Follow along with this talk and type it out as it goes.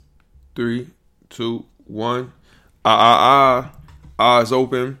Three, two, one. Eyes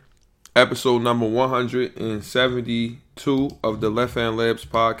open. Episode number 172 of the Left Hand Labs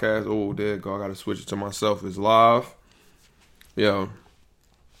podcast. Oh, there you go. I gotta switch it to myself. It's live. Yo.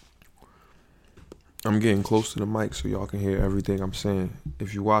 I'm getting close to the mic so y'all can hear everything I'm saying.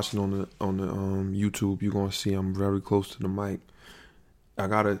 If you're watching on the YouTube, you're gonna see I'm very close to the mic. I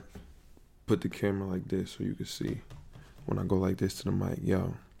gotta put the camera like this so you can see when I go like this to the mic.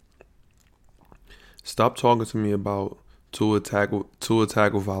 Yo. Stop talking to me about Tua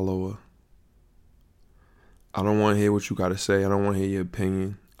Tagovailoa. I don't want to hear what you got to say. I don't want to hear your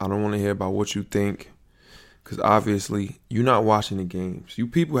opinion. I don't want to hear about what you think. Because obviously, you're not watching the games. You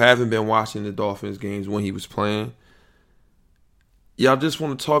people haven't been watching the Dolphins games when he was playing. Y'all just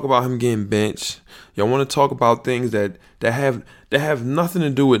want to talk about him getting benched. Y'all want to talk about things that have nothing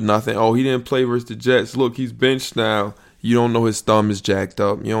to do with nothing. Oh, he didn't play versus the Jets. Look, he's benched now. You don't know his thumb is jacked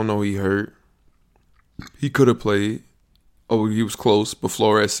up. You don't know he hurt. He could have played. Oh, he was close, but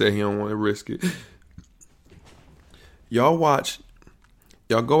Flores said he don't want to risk it. Y'all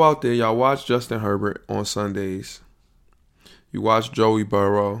go out there, y'all watch Justin Herbert on Sundays. You watch Joey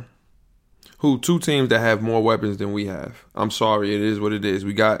Burrow. Two teams that have more weapons than we have. I'm sorry, it is what it is.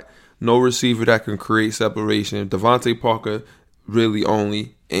 We got no receiver that can create separation. Devontae Parker really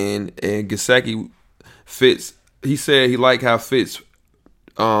only. And Gesicki Fitz. He said he liked how Fitz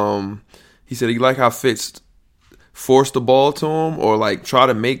force the ball to him or like try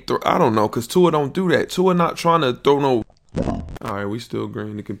to make I don't know, because Tua don't do that. Tua not trying to throw no. All right, we still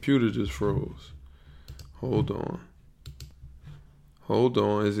green. The computer just froze. Hold on.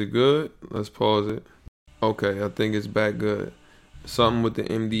 Is it good? Let's pause it. Okay, I think it's back good. Something with the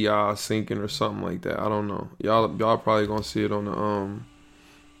MDI syncing or something like that. I don't know. Y'all probably gonna see it on the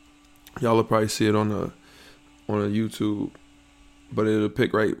Y'all will probably see it on the YouTube. But it'll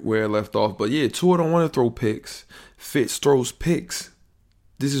pick right where it left off. But yeah, Tua don't want to throw picks. Fitz throws picks.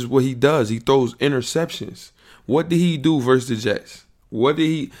 This is what he does. He throws interceptions. What did he do versus the Jets? What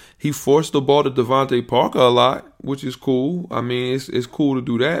did he forced the ball to Devontae Parker a lot, which is cool. I mean, it's cool to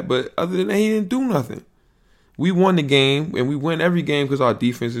do that. But other than that, he didn't do nothing. We won the game, and we win every game because our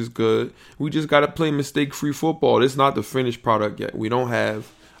defense is good. We just got to play mistake-free football. It's not the finished product yet. We don't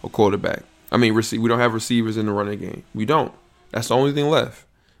have a quarterback. I mean, we don't have receivers in the running game. We don't. That's the only thing left.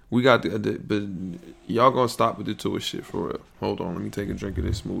 We got but y'all gonna stop with the Tua shit for real. Hold on, let me take a drink of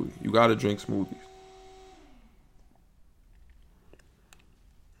this smoothie. You gotta drink smoothies.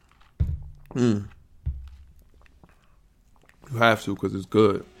 You have to, because it's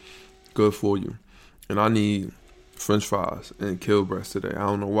good. Good for you. And I need French fries and kill breast today. I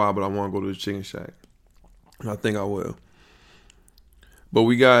don't know why, but I want to go to the Chicken Shack. I think I will. But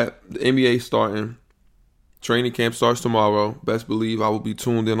we got the NBA starting. Training camp starts tomorrow. Best believe I will be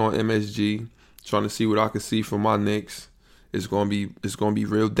tuned in on MSG, trying to see what I can see from my Knicks. It's gonna be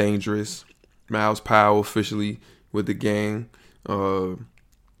real dangerous. Miles Powell officially with the gang.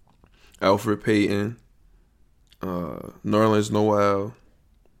 Alfred Payton. Nerlens Noel.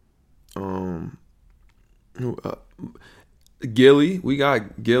 Gilly. We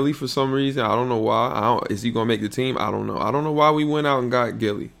got Gilly for some reason. I don't know why. Is he gonna make the team? I don't know. I don't know why we went out and got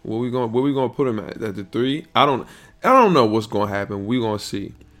Gilly. Where we gonna put him at the 3? I don't know what's gonna happen. We gonna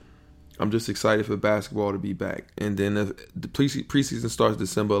see. I'm just excited for basketball to be back. And then the preseason starts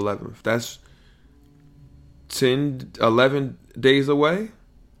December 11th. That's 11 days away,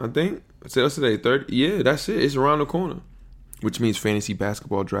 I think. So what's today? 30? Yeah, that's it. It's around the corner. Which means fantasy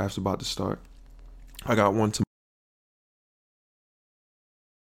basketball draft's about to start. I got one tomorrow.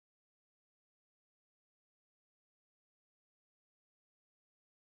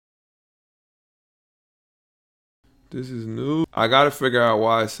 This is new. I gotta figure out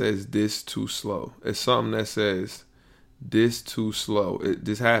why it says this too slow. It's something that says this too slow.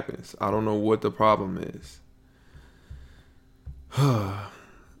 This happens. I don't know what the problem is.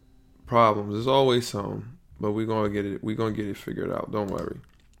 Problems. There's always some, but we're gonna get it. We're gonna get it figured out. Don't worry.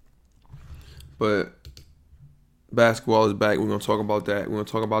 But basketball is back. We're gonna talk about that. We're gonna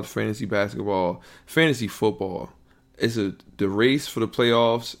talk about fantasy basketball, fantasy football. It's the race for the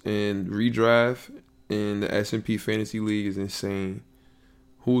playoffs and redraft in the S&P Fantasy League is insane.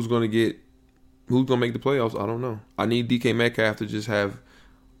 Who's gonna make the playoffs? I don't know. I need DK Metcalf to just have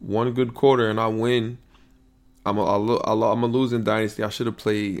one good quarter and I win. I'm a losing dynasty. I should have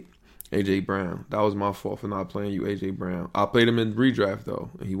played AJ Brown. That was my fault for not playing you, AJ Brown. I played him in redraft though,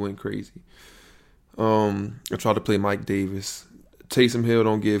 and he went crazy. I tried to play Mike Davis. Taysom Hill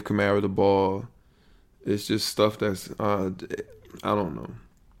don't give Kamara the ball. It's just stuff that's I don't know.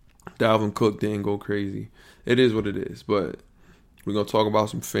 Dalvin Cook didn't go crazy. It is what it is, but We're going to talk about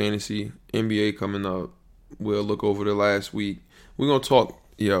some fantasy. NBA coming up. We'll look over the last week. We're going to talk,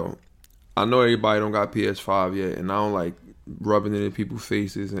 I know everybody don't got PS5 yet, and I don't like rubbing it in people's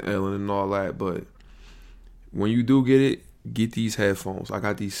faces and Ellen and all that, but when you do get it, get these headphones. I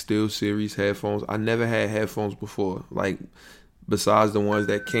got these Steel Series headphones. I never had headphones before, like besides the ones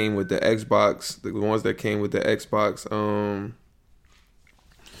that came with the Xbox,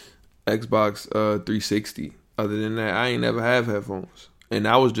 Xbox 360. Other than that, I ain't never have headphones. And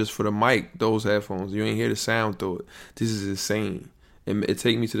that was just for the mic, those headphones. You ain't hear the sound through it. This is insane. It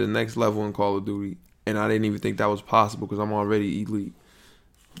take me to the next level in Call of Duty. And I didn't even think that was possible because I'm already elite.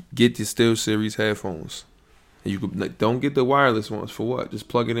 Get the Steel Series headphones. And you could, don't get the wireless ones. For what? Just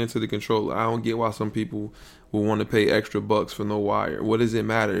plug it into the controller. I don't get why some people will want to pay extra bucks for no wire. What does it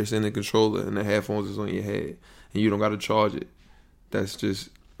matter? It's in the controller and the headphones is on your head. And you don't got to charge it. That's just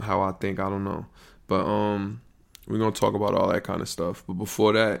how I think. I don't know. But we're going to talk about all that kind of stuff. But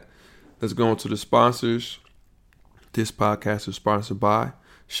before that, let's go into the sponsors. This podcast is sponsored by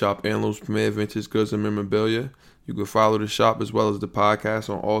Shop Heirlooms Premier Vintage Goods and Memorabilia. You can follow the shop as well as the podcast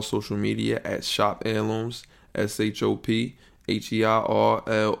on all social media at Shop Heirlooms,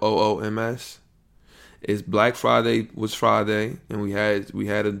 ShopHeirlooms. It's Black Friday was Friday, and we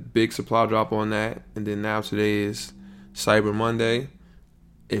had a big supply drop on that. And then now today is Cyber Monday.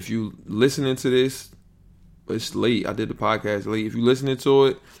 If you listening to this, it's late. I did the podcast late. If you listening to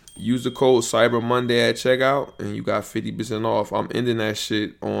it, use the code Cyber Monday at checkout, and you got 50% off. I'm ending that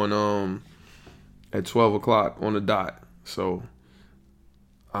shit on at 12 o'clock on the dot. So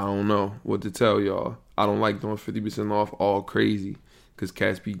I don't know what to tell y'all. I don't like doing 50% off all crazy, because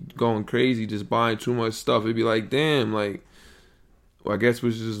cats be going crazy just buying too much stuff. It'd be like, damn, like, well, I guess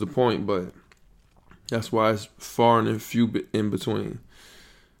which is the point, but that's why it's far and few in between.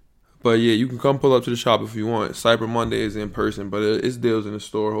 But yeah, you can come pull up to the shop if you want. Cyber Monday is in person, but it's deals in the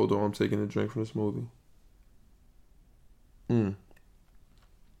store. Hold on, I'm taking a drink from the smoothie.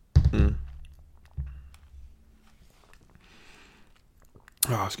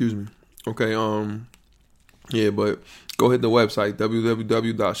 Excuse me. Okay, yeah, but go hit the website,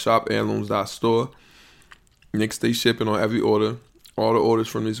 www.shopheirlooms.store. Next day shipping on every order. All the orders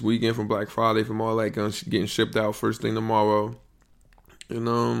from this weekend, from Black Friday, from all that guns getting shipped out first thing tomorrow.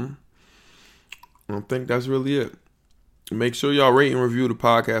 And I think that's really it. Make sure y'all rate and review the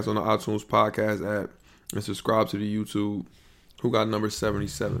podcast on the iTunes podcast app and subscribe to the YouTube. Who got number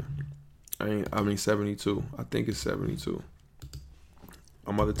 77? 72. I think it's 72.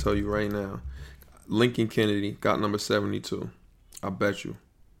 I'm about to tell you right now. Lincoln Kennedy got number 72. I bet you.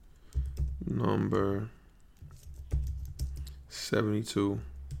 Number 72.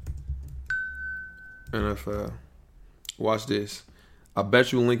 NFL. Watch this. I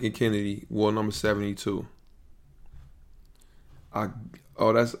bet you Lincoln Kennedy wore number 72. That's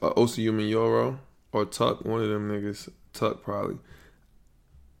Osi Umenyiora or Tuck. One of them niggas. Tuck probably.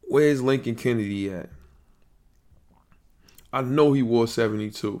 Where's Lincoln Kennedy at? I know he wore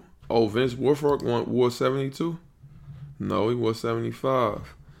 72. Oh, Vince Wilfork wore 72? No, he wore 75.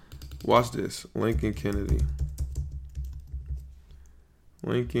 Watch this. Lincoln Kennedy.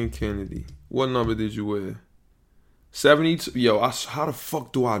 Lincoln Kennedy. What number did you wear? 72. Yo, how the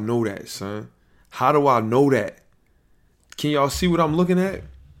fuck do I know that, son? How do I know that? Can y'all see what I'm looking at?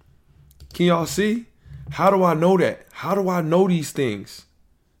 Can y'all see? How do I know that? How do I know these things?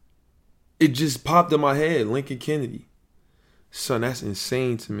 It just popped in my head. Lincoln Kennedy. Son, that's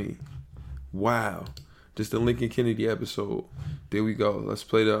insane to me. Wow. Just the Lincoln Kennedy episode. There we go. Let's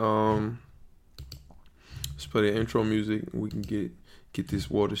play the intro music. We can get this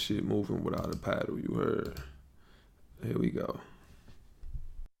water shit moving without a paddle. You heard. Here we go.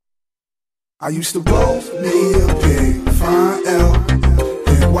 I used to roll me a big fine L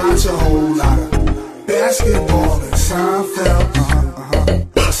and watch a whole lot of basketball and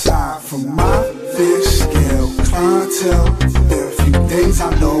Seinfeld. Aside from my fish scale clientele, there are a few things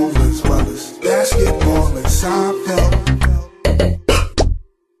I know as well as basketball and Seinfeld.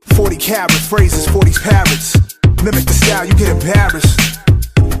 40 carat phrases, 40 parrots. Mimic the style, you get embarrassed.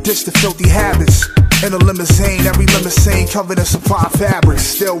 Ditch the filthy habits. In a limousine, every limousine covered in supply fabrics.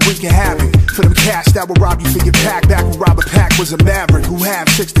 Still wreaking havoc for them cash that will rob you for your pack. Back when Robert Pack was a maverick who had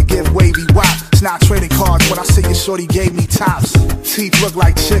chicks to give wavy wop. It's not trading cards when I see your shorty gave me tops. Teeth look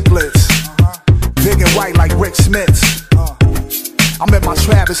like chiclets, big and white like Rick Smith's. I'm at my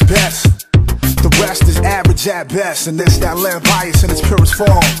Travis best. The rest is average at best, and this that land bias in its purest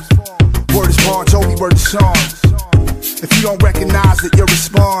form. Word is Bon Jovi, word is song. If you don't recognize it, you'll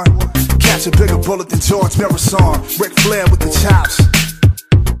respond. Catch a bigger bullet than George Marathon. Ric Flair with the chops,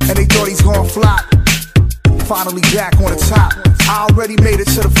 and they thought he's gon' flop. Finally back on the top. I already made it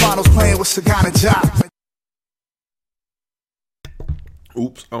to the finals playing with Sagana Job.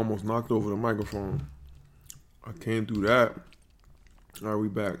 Oops, I almost knocked over the microphone. I can't do that. All right, we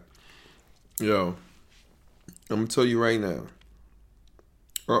back. Yo, I'm going to tell you right now.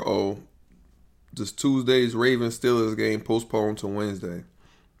 This Tuesday's Ravens-Steelers game postponed to Wednesday.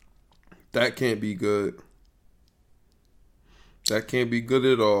 That can't be good. That can't be good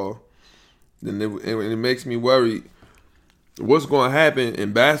at all. And it makes me worried. What's going to happen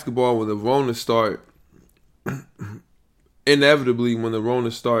in basketball when the Rona start? Inevitably, when the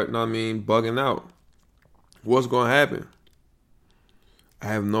Rona start, bugging out. What's going to happen? I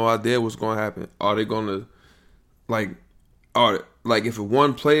have no idea what's going to happen. Are they going to, if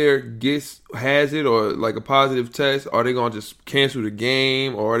one player has it or like a positive test, are they going to just cancel the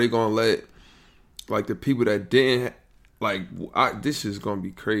game, or are they going to let the people that didn't, this is going to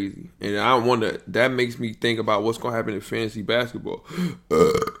be crazy. And I wonder, that makes me think about what's going to happen in fantasy basketball.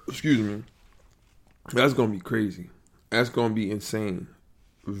 Excuse me. That's going to be crazy. That's going to be insane.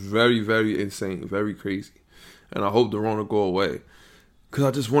 Very, very insane. Very crazy. And I hope the Rona go away. Because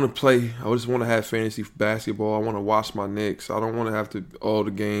I just want to play. I just want to have fantasy basketball. I want to watch my Knicks. I don't want to have to all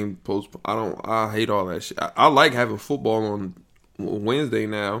the game post. I hate all that shit. I like having football on Wednesday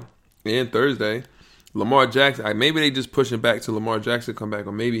now and Thursday. Lamar Jackson. Maybe they just pushing back to Lamar Jackson come back,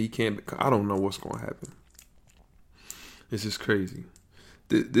 or maybe he can't. I don't know what's going to happen. It's just crazy.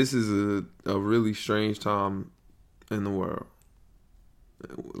 This is a really strange time in the world.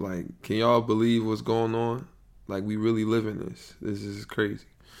 Can y'all believe what's going on? We really live in this. This is crazy.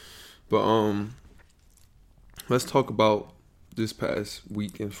 But let's talk about this past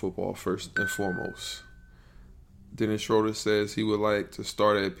week in football first and foremost. Dennis Schroeder says he would like to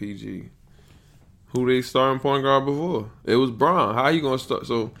start at PG. Who they starting point guard before? It was Bron. How you gonna start?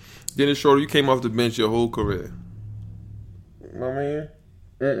 So Dennis Schroeder, you came off the bench your whole career. My man.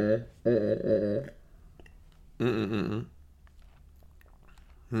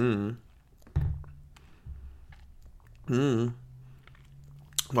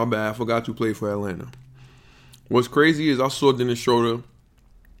 My bad. I forgot you played for Atlanta. What's crazy is I saw Dennis Schroeder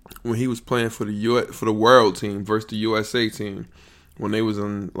when he was playing for the world team versus the USA team when they was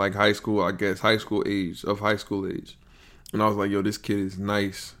in high school, I guess high school age. And I was like, yo, this kid is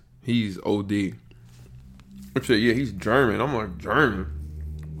nice. He's OD. I said, yeah, he's German. I'm like, German.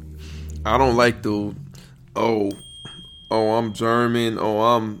 I don't like the I'm German.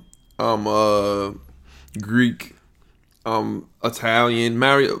 I'm Greek. Italian.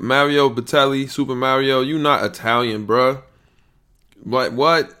 Mario Batali, Super Mario. You not Italian, bruh.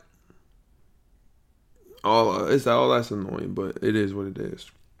 What? That's annoying, but it is what it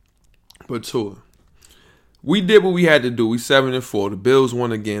is. But Tua, we did what we had to do. We 7-4. The Bills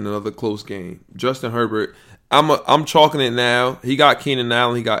won again, another close game. Justin Herbert. I'm chalking it now. He got Keenan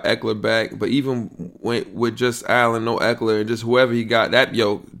Allen, he got Eckler back, but even with just Allen, no Eckler, and just whoever he got,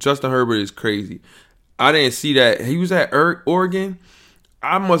 Justin Herbert is crazy. I didn't see that. He was at Oregon.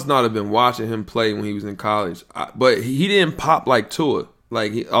 I must not have been watching him play when he was in college, but he didn't pop like Tua,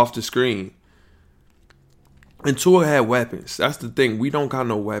 off the screen. And Tua had weapons. That's the thing. We don't got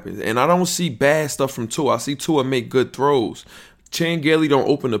no weapons, and I don't see bad stuff from Tua. I see Tua make good throws. Chan Gailey don't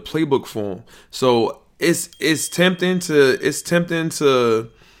open the playbook for him, so. It's tempting to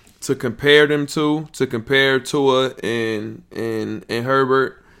compare them to compare Tua and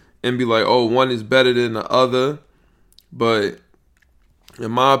Herbert and be like, oh, one is better than the other. But in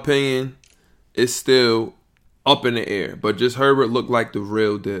my opinion, it's still up in the air. But just Herbert looked like the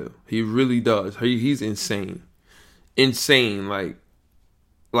real deal. He really does. He's insane. He's gonna be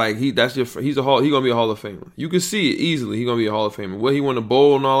a Hall of Famer. You can see it easily. He's gonna be a Hall of Famer. Will he win a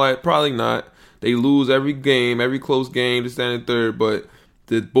bowl and all that? Probably not. They lose every game, every close game, this, that, and third. But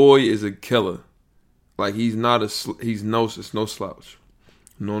the boy is a killer. He's no slouch.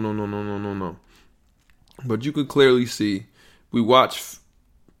 No. But you could clearly see, we watched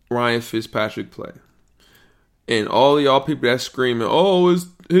Ryan Fitzpatrick play, and all of y'all people that's screaming, "Oh, it's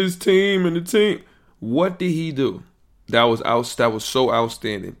his team and the team." What did he do? That was so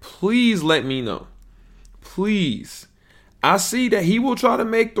outstanding. Please let me know. Please. I see that he will try to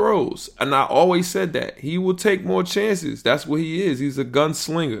make throws, and I always said that. He will take more chances. That's what he is. He's a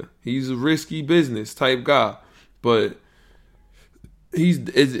gunslinger. He's a risky business type guy. But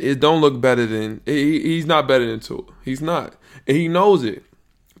it don't look better than... He's not better than Tua. He's not. And he knows it.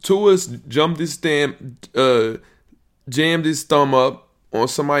 Tua's jammed his thumb up on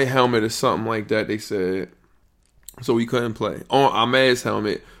somebody's helmet or something like that, they said. So he couldn't play. On Ahmed's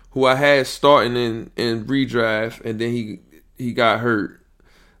helmet, who I had starting in redraft, and then he got hurt.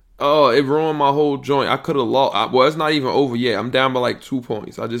 Oh, it ruined my whole joint. I could have lost. Well, it's not even over yet. I'm down by like 2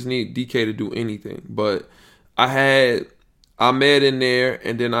 points. I just need DK to do anything. But I had Ahmed in there,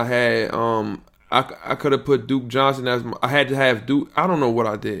 and then I had I could have put Duke Johnson as I had to have Duke. I don't know what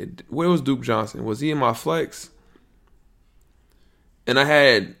I did. Where was Duke Johnson? Was he in my flex? And I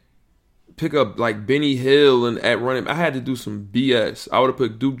had pick up like Benny Hill and at running. I had to do some BS. I would have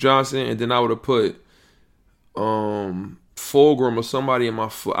put Duke Johnson, and then I would have put Fulgram or somebody in my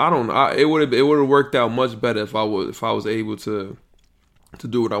foot. I don't know. It would have worked out much better if I was able to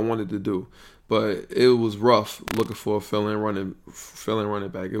do what I wanted to do. But it was rough looking for a fill-in running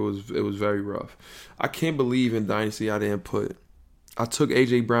back. It was very rough. I can't believe in Dynasty I took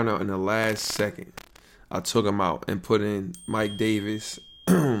AJ Brown out in the last second. I took him out and put in Mike Davis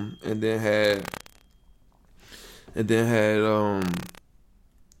and then had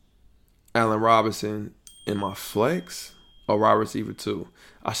Allen Robinson in my flex or wide receiver too.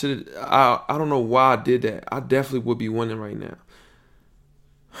 I don't know why I did that. I definitely would be winning right now.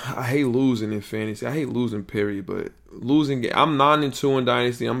 I hate losing in fantasy. I hate losing, period. But losing, I'm 9-2 in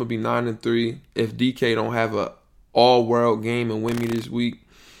Dynasty. I'm gonna be 9-3 if DK don't have a all-world game and win me this week.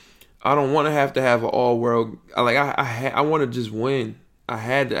 I don't want to have an all-world. I want to just win. I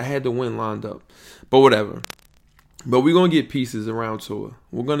had to win lined up, but whatever. But we're gonna get pieces around Tua.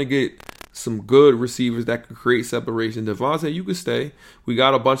 We're gonna get some good receivers that could create separation. Devontae, you could stay. We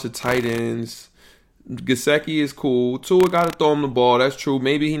got a bunch of tight ends. Gesicki is cool. Tua got to throw him the ball. That's true.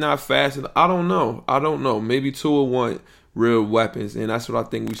 Maybe he not fast. I don't know. Maybe Tua want real weapons, and that's what I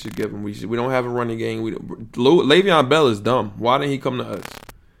think we should give him. We don't have a running game. Le'Veon Bell is dumb. Why didn't he come to us?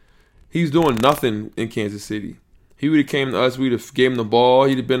 He's doing nothing in Kansas City. He would have came to us. We'd have gave him the ball.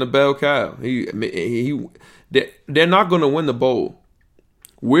 He'd have been a bell cow. They're not going to win the bowl.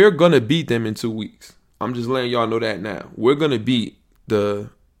 We're going to beat them in 2 weeks. I'm just letting y'all know that now. We're going to beat the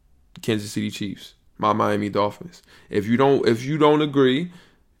Kansas City Chiefs, my Miami Dolphins. If you don't agree,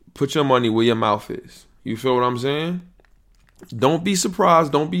 put your money where your mouth is. You feel what I'm saying? Don't be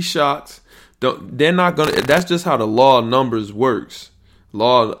surprised. Don't be shocked. They're not going to. That's just how the law of numbers works.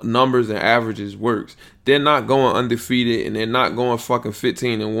 Law of numbers and averages works. They're not going undefeated, and they're not going fucking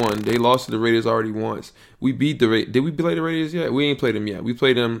 15-1. They lost to the Raiders already once. We beat the Raiders. Did we play the Raiders yet? We ain't played them yet. We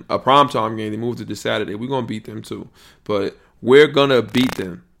played them a primetime game. They moved it to Saturday. We're going to beat them too. But we're going to beat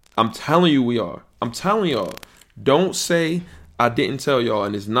them. I'm telling you we are. I'm telling y'all. Don't say I didn't tell y'all,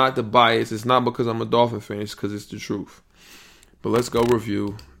 and it's not the bias. It's not because I'm a Dolphin fan. It's because it's the truth. But let's go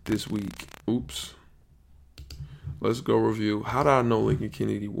review this week. Oops. Let's go review. How did I know Lincoln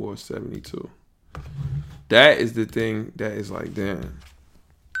Kennedy wore 72? That is the thing that is like, damn.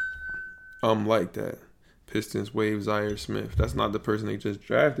 I'm like that. Pistons waive Zaire Smith. That's not the person they just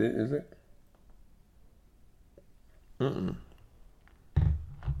drafted, is it?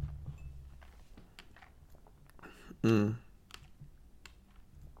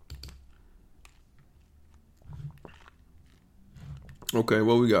 Okay,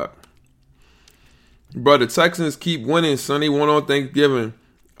 what we got? Bro, the Texans keep winning, son. They won on Thanksgiving.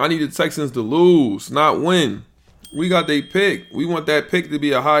 I need the Texans to lose, not win. We got their pick. We want that pick to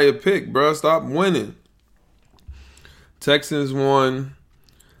be a higher pick, bro. Stop winning. Texans won.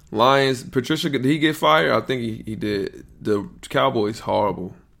 Lions. Patricia, did he get fired? I think he did. The Cowboys,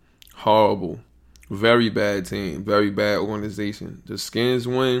 horrible. Horrible. Very bad team. Very bad organization. The Skins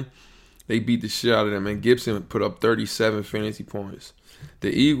win. They beat the shit out of them. And Gibson put up 37 fantasy points. The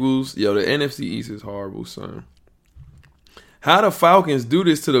Eagles, the NFC East is horrible, son. How the Falcons do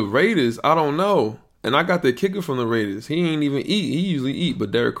this to the Raiders, I don't know. And I got the kicker from the Raiders. He ain't even eat. He usually eat,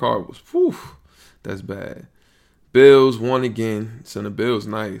 but Derek Carr was, whew, that's bad. Bills won again. Son, the Bills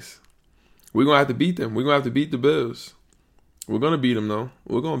nice. We're going to have to beat them. We're going to have to beat the Bills. We're going to beat them, though.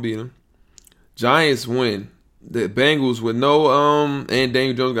 We're going to beat them. Giants win. The Bengals with no, and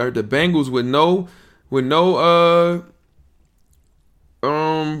Daniel Jones got hurt. The Bengals with no,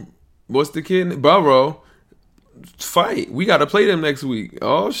 what's the kid? Burrow. Fight. We got to play them next week.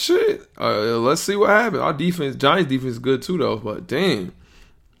 Oh, shit. Let's see what happens. Our defense, Giants defense is good too, though. But damn.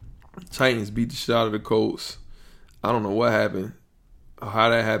 Titans beat the shit out of the Colts. I don't know what happened. How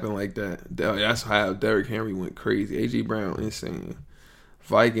that happened like that. That's how Derrick Henry went crazy. A.J. Brown, insane.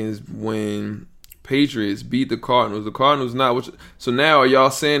 Vikings win. Patriots beat the Cardinals. The Cardinals not. So now are y'all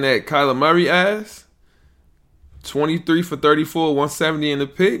saying that Kyler Murray ass? 23 for 34, 170 in the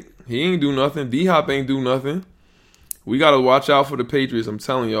pick. He ain't do nothing. D-Hop ain't do nothing. We got to watch out for the Patriots. I'm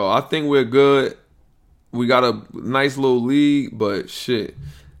telling y'all. I think we're good. We got a nice little league, but shit.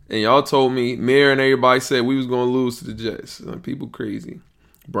 And y'all told me, Mayor and everybody said we was going to lose to the Jets. People crazy.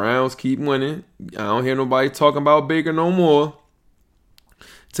 Browns keep winning. I don't hear nobody talking about Baker no more.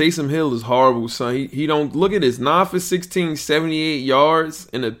 Taysom Hill is horrible, son. He don't look at this 9 for 16, 78 yards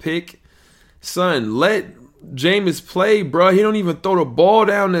and a pick. Son, let Jameis play, bro. He don't even throw the ball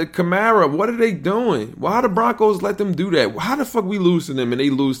down to Kamara. What are they doing? Why the Broncos let them do that? How the fuck we lose to them and they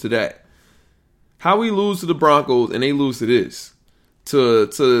lose to that? How we lose to the Broncos and they lose to this?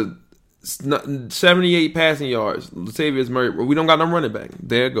 To 78 passing yards. Latavius Murray. We don't got no running back.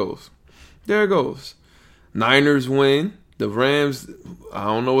 There it goes. There it goes. Niners win. The Rams, I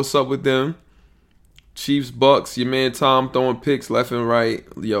don't know what's up with them. Chiefs, Bucks, your man Tom throwing picks left and right.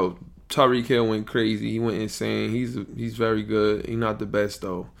 Yo, Tyreek Hill went crazy. He went insane. He's very good. He's not the best,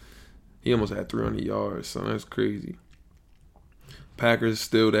 though. He almost had 300 yards, so that's crazy. Packers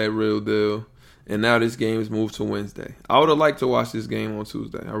still that real deal. And now this game is moved to Wednesday. I would have liked to watch this game on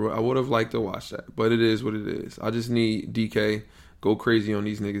Tuesday. I would have liked to watch that. But it is what it is. I just need DK. Go crazy on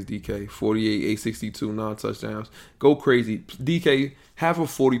these niggas, DK. 48, 862, 9 touchdowns. Go crazy. DK, have a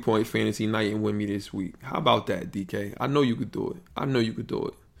 40-point fantasy night and win me this week. How about that, DK? I know you could do it. I know you could do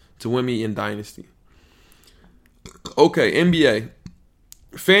it. To win me in Dynasty. Okay, NBA.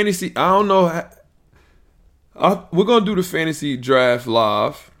 Fantasy, I don't know. We're going to do the fantasy draft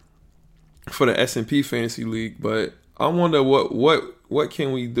live for the S&P Fantasy League, but I wonder what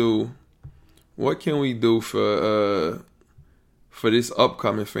can we do? What can we do for this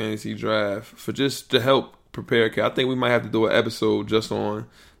upcoming fantasy draft for just to help prepare? I think we might have to do an episode just on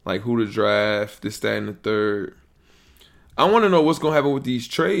like who to draft, this, that, and the third. I want to know what's going to happen with these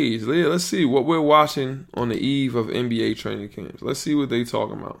trades. Let's see what we're watching on the eve of NBA training camps. Let's see what they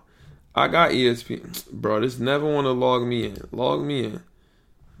talking about. I got ESPN. Bro, this never want to log me in. Log me in.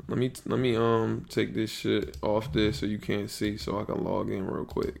 Let me take this shit off this so you can't see so I can log in real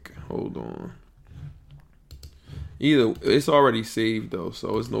quick. Hold on. Either it's already saved though,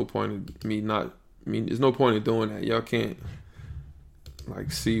 so it's no point in there's no point in doing that. Y'all can't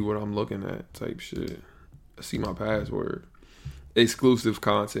like see what I'm looking at type shit. See my password. Exclusive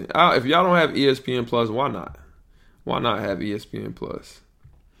content. If y'all don't have ESPN Plus, why not? Why not have ESPN Plus?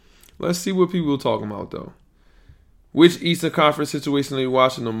 Let's see what people are talking about though. Which Eastern Conference situation are you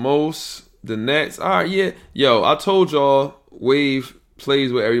watching the most? The Nets. All right, yeah. Yo, I told y'all Wave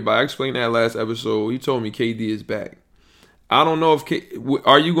plays with everybody. I explained that last episode. He told me KD is back. I don't know if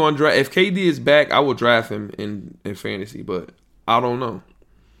are you going to draft? If KD is back, I will draft him in fantasy, but I don't know.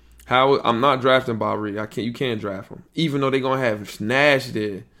 I'm not drafting Bobby. You can't draft him. Even though they're going to have Nash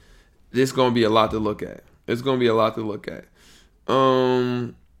there, there's going to be a lot to look at. It's going to be a lot to look at.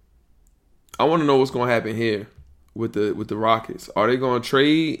 I want to know what's going to happen here with the Rockets. Are they going to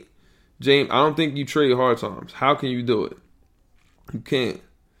trade James? I don't think you trade Hard Times. How can you do it? You can't.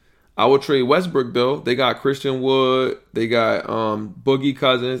 I would trade Westbrook though. They got Christian Wood. They got Boogie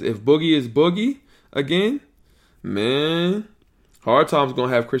Cousins. If Boogie is Boogie again, man, Hard Times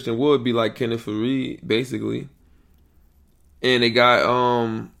gonna have Christian Wood be like Kenneth Faried basically. And they got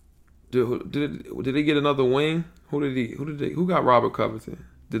did they get another wing? Who got Robert Covington?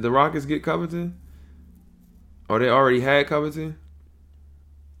 Did the Rockets get Covington? Or they already had Covington?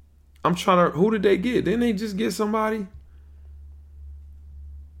 Who did they get? Didn't they just get somebody?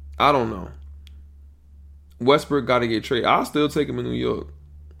 I don't know. Westbrook got to get traded. I'll still take him in New York.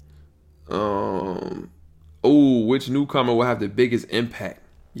 Which newcomer will have the biggest impact?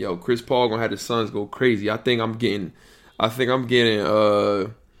 Yo, Chris Paul gonna have the Suns go crazy. I think I'm gonna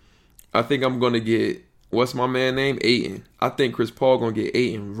get what's my man name? Ayton. I think Chris Paul gonna get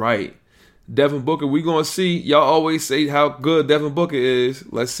Ayton right. Devin Booker, we gonna see. Y'all always say how good Devin Booker is.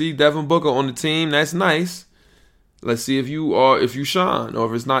 Let's see Devin Booker on the team. That's nice. Let's see if you shine or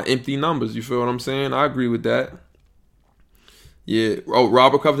if it's not empty numbers. You feel what I'm saying? I agree with that. Yeah. Oh,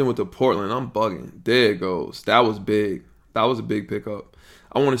 Robert Covington with the Portland. I'm bugging. There it goes. That was big. That was a big pickup.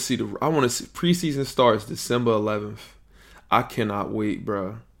 I want to see preseason starts December 11th. I cannot wait,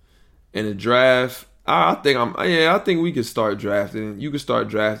 bro. And the draft, I think we can start drafting. You can start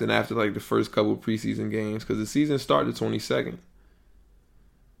drafting after like the first couple of preseason games because the season starts the 22nd.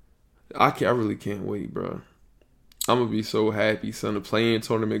 I really can't wait, bro. I'm gonna be so happy, son. The play-in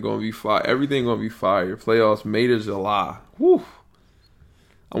tournament gonna be fire. Everything gonna be fire. Playoffs May to July. Woo.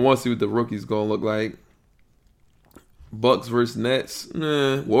 I want to see what the rookies gonna look like. Bucks versus Nets.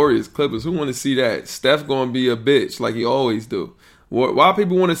 Warriors, Clippers. Who want to see that? Steph gonna be a bitch like he always do. Why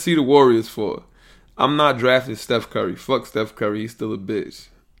people want to see the Warriors for? I'm not drafting Steph Curry. Fuck Steph Curry. He's still a bitch.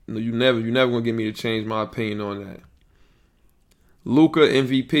 No, you never gonna get me to change my opinion on that. Luka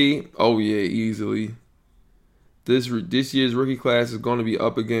MVP. Oh yeah, easily. This year's rookie class is going to be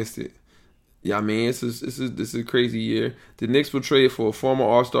up against it. Yeah, I mean, this is a crazy year. The Knicks will trade for a former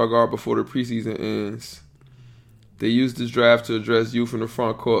All-Star guard before the preseason ends. They used this draft to address youth in the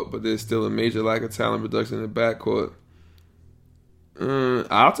front court, but there's still a major lack of talent production in the backcourt.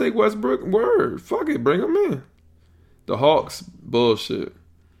 I'll take Westbrook. Word. Fuck it. Bring him in. The Hawks. Bullshit.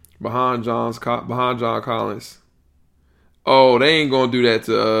 Behind John Collins. Oh, they ain't gonna do that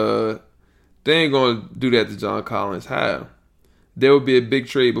to John Collins. How? There would be a big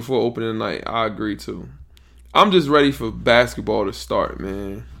trade before opening night. I agree too. I'm just ready for basketball to start,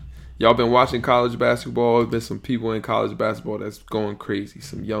 man. Y'all been watching college basketball. There's been some people in college basketball that's going crazy.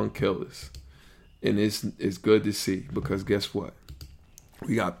 Some young killers. And it's good to see because guess what?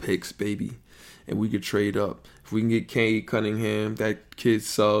 We got picks, baby. And we could trade up. If we can get Cade Cunningham, that kid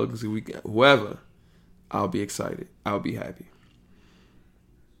Suggs, whoever, I'll be excited. I'll be happy.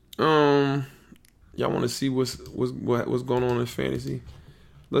 Y'all want to see what's going on in fantasy?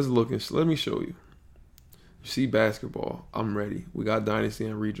 Let's look and let me show you. See basketball. I'm ready. We got Dynasty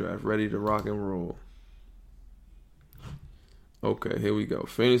and Redraft ready to rock and roll. Okay, here we go.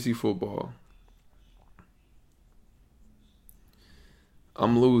 Fantasy football.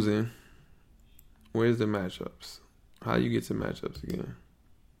 I'm losing. Where's the matchups? How you get to matchups again?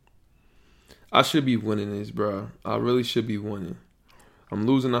 I should be winning this, bro. I really should be winning. I'm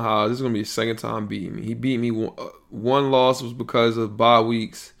losing to Haas. This is going to be his second time beating me. He beat me. One loss was because of bye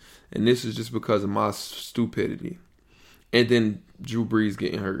weeks, and this is just because of my stupidity. And then Drew Brees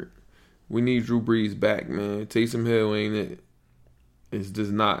getting hurt. We need Drew Brees back, man. Taysom Hill ain't it. It's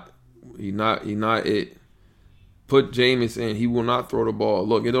just not. He not it. Put Jameis in. He will not throw the ball.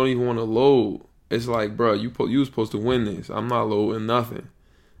 Look, it don't even want to load. It's like, bro, you was supposed to win this. I'm not loading nothing.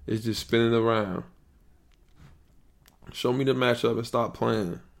 It's just spinning around. Show me the matchup and stop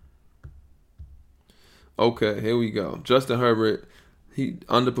playing. Okay, here we go. Justin Herbert, he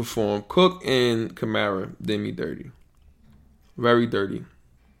underperformed. Cook and Kamara did me dirty. Very dirty.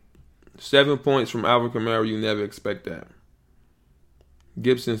 7 points from Alvin Kamara, you never expect that.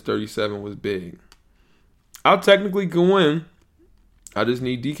 Gibson's 37 was big. I technically can win. I just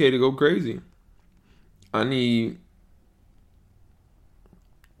need DK to go crazy. I need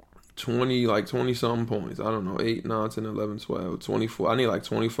 20-something points. I don't know, 8, 9, 10, 11, 12, 24. I need like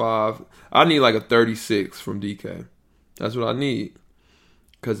 25. I need like a 36 from DK. That's what I need.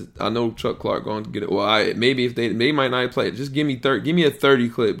 Because I know Chuck Clark going to get it. Well, maybe if they might not play it. Just give me 30. Give me a 30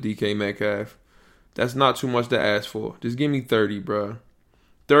 clip, DK Metcalf. That's not too much to ask for. Just give me 30, bro.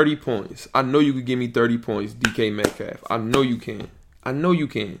 30 points. I know you could give me 30 points, DK Metcalf. I know you can.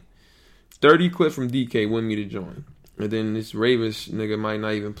 30 clip from DK win me to join. And then this Ravens nigga might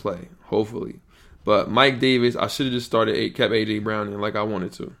not even play. Hopefully. But Mike Davis, I should have just kept AJ Brown in like I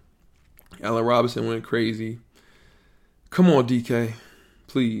wanted to. Allen Robinson went crazy. Come on, DK.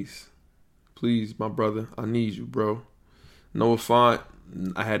 Please. Please, my brother. I need you, bro. Noah Fant,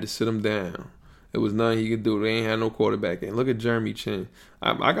 I had to sit him down. It was nothing he could do. They ain't had no quarterback in. Look at Jeremy Chin.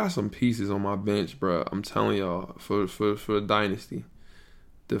 I got some pieces on my bench, bro. I'm telling y'all, for the dynasty,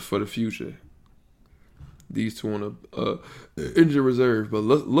 for the future. These two on the injured reserve. But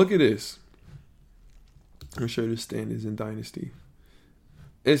look at this. I'm sure the standings in dynasty.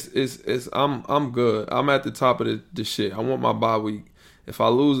 I'm good. I'm at the top of the shit. I want my bye week. If I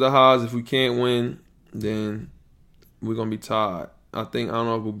lose the Haas, if we can't win, then we're gonna be tied. I think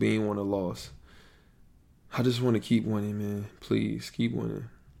Honorable Bean won a loss. I just want to keep winning, man. Please, keep winning.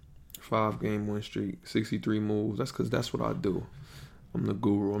 5-game win streak, 63 moves. That's because that's what I do. I'm the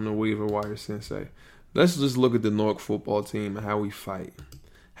guru. I'm the waiver wire sensei. Let's just look at the Newark football team and how we fight.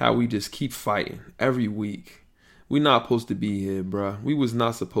 How we just keep fighting every week. We not supposed to be here, bruh. We was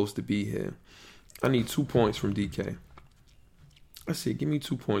not supposed to be here. I need 2 points from DK. I said, give me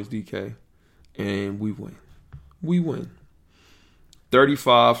 2 points, DK. And we win. We win.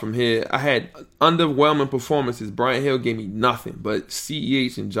 35 from here. I had underwhelming performances. Brian Hill gave me nothing, but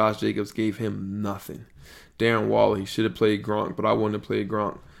CEH and Josh Jacobs gave him nothing. Darren Waller, he should have played Gronk, but I wouldn't have played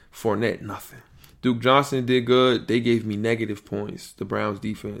Gronk. Fournette, nothing. Duke Johnson did good. They gave me negative points. The Browns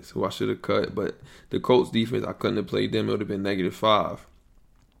defense, who I should have cut, but the Colts defense, I couldn't have played them. It would have been -5.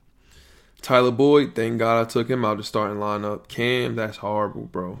 Tyler Boyd, thank God I took him out of the starting lineup. Cam, that's horrible,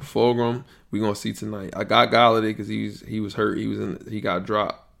 bro. Fulgham, we gonna see tonight. I got Galladay because he was hurt. He got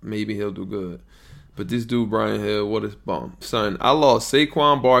dropped. Maybe he'll do good. But this dude Brian Hill, what a bum, son. I lost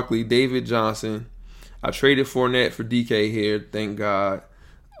Saquon Barkley, David Johnson. I traded Fournette for DK here. Thank God.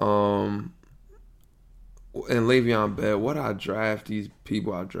 And Le'Veon Bell. What I draft these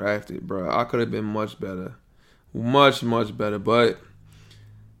people I drafted, bro. I could have been much better, much better, but.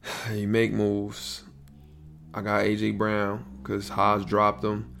 You make moves. I got AJ Brown because Haas dropped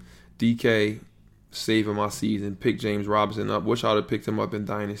him. DK saving my season. Pick James Robinson up. Wish I would have picked him up in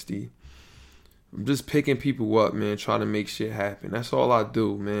Dynasty. I'm just picking people up, man, trying to make shit happen. That's all I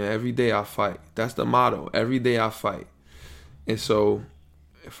do, man. Every day I fight. That's the motto. Every day I fight. And so,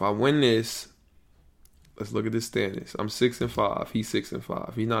 if I win this, let's look at the standings. I'm 6-5. He's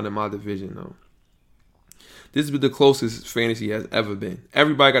 6-5. He's not in my division, though. This is the closest fantasy has ever been.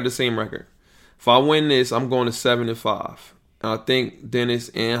 Everybody got the same record. If I win this, I'm going to 7-5. And I think Dennis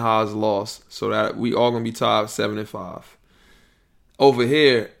and Haas lost, so that we all going to be tied 7-5. Over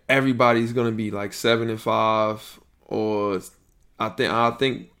here, everybody's gonna be like 7-5, or I think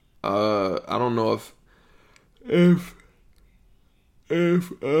I don't know if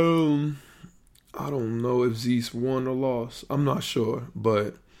I don't know if Zeus won or lost. I'm not sure,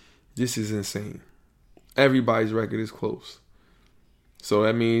 but this is insane. Everybody's record is close, so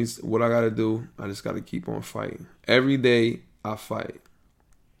that means what I gotta do, I just gotta keep on fighting. Every day I fight.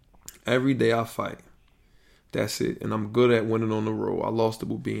 Every day I fight. That's it. And I'm good at winning on the road. I lost to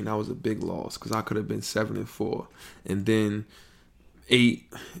Bubine. That was a big loss because I could have been 7-4. And then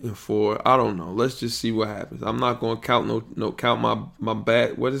 8-4. I don't know. Let's just see what happens. I'm not going to count my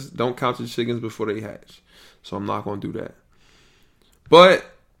bad. Don't count your chickens before they hatch. So I'm not going to do that. But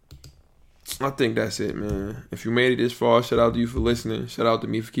I think that's it, man. If you made it this far, shout out to you for listening. Shout out to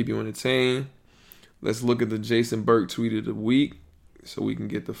me for keeping you entertained. Let's look at the Jason Burke tweet of the week so we can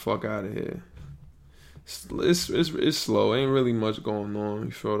get the fuck out of here. It's slow. Ain't really much going on.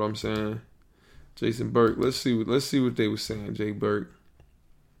 You feel what I'm saying? Jason Burke. Let's see what they were saying. Jay Burke.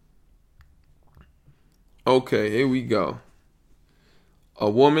 Okay, here we go. A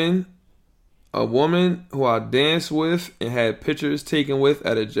woman who I danced with and had pictures taken with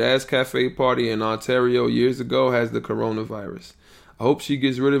at a jazz cafe party in Ontario years ago has the coronavirus. I hope she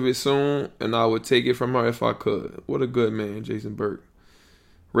gets rid of it soon, and I would take it from her if I could. What a good man, Jason Burke.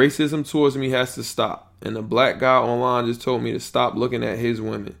 Racism towards me has to stop, and the black guy online just told me to stop looking at his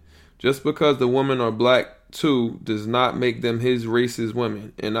women. Just because the women are black too does not make them his racist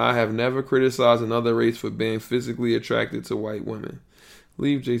women, and I have never criticized another race for being physically attracted to white women.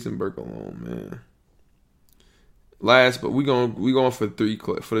 Leave Jason Burke alone, man. Last, but we going for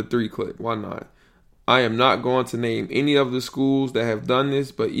the 3 clip. Why not? I am not going to name any of the schools that have done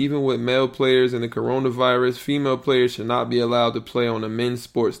this, but even with male players and the coronavirus, female players should not be allowed to play on a men's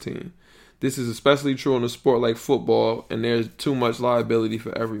sports team. This is especially true in a sport like football, and there's too much liability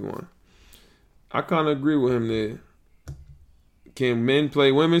for everyone. I kind of agree with him there. Can men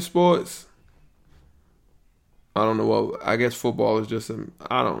play women's sports? I don't know. Well, I guess football is just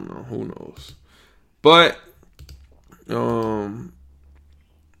I don't know. Who knows? But,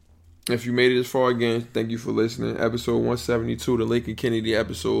 if you made it this far, again, thank you for listening. Episode 172, the Lincoln Kennedy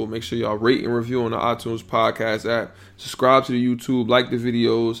episode. Make sure y'all rate and review on the iTunes podcast app. Subscribe to the YouTube, like the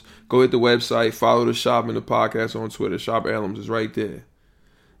videos. Go hit the website, follow the shop and the podcast on Twitter. Shop Heirlooms is right there.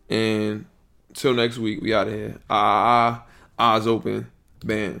 And till next week, we out of here. Eyes open.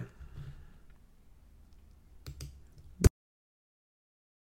 Bam.